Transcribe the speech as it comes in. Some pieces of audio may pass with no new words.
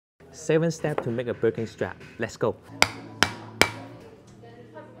7 steps to make a Birkin strap. Let's go.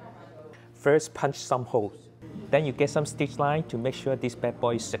 First, punch some holes. Then you get some stitch line to make sure this bad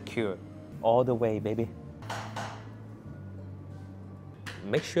boy is secure. All the way, baby.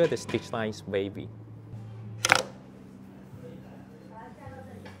 Make sure the stitch line is wavy.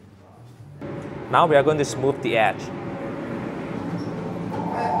 Now we are going to smooth the edge.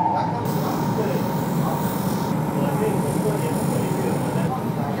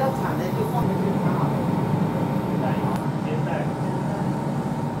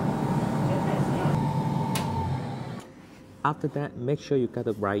 After that, make sure you got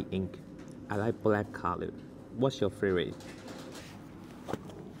the right ink. I like black color. What's your favorite?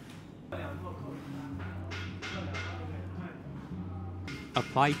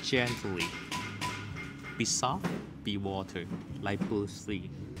 Apply gently. Be soft, be water, like Bruce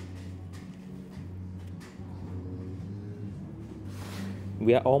Lee.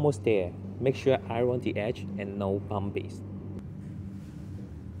 We are almost there. Make sure iron the edge and no bumpies.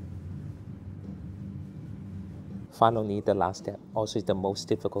 Finally, the last step, also is the most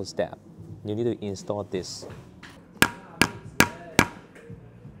difficult step. You need to install this.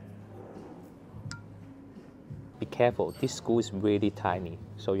 Be careful, this screw is really tiny,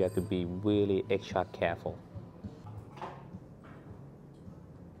 so you have to be really extra careful.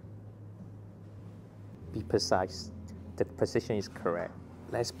 Be precise, the position is correct.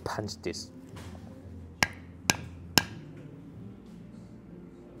 Let's punch this.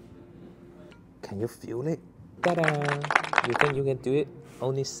 Can you feel it? Ta-da! You think you can do it?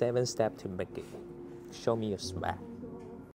 Only 7 steps to make it. Show me your swag.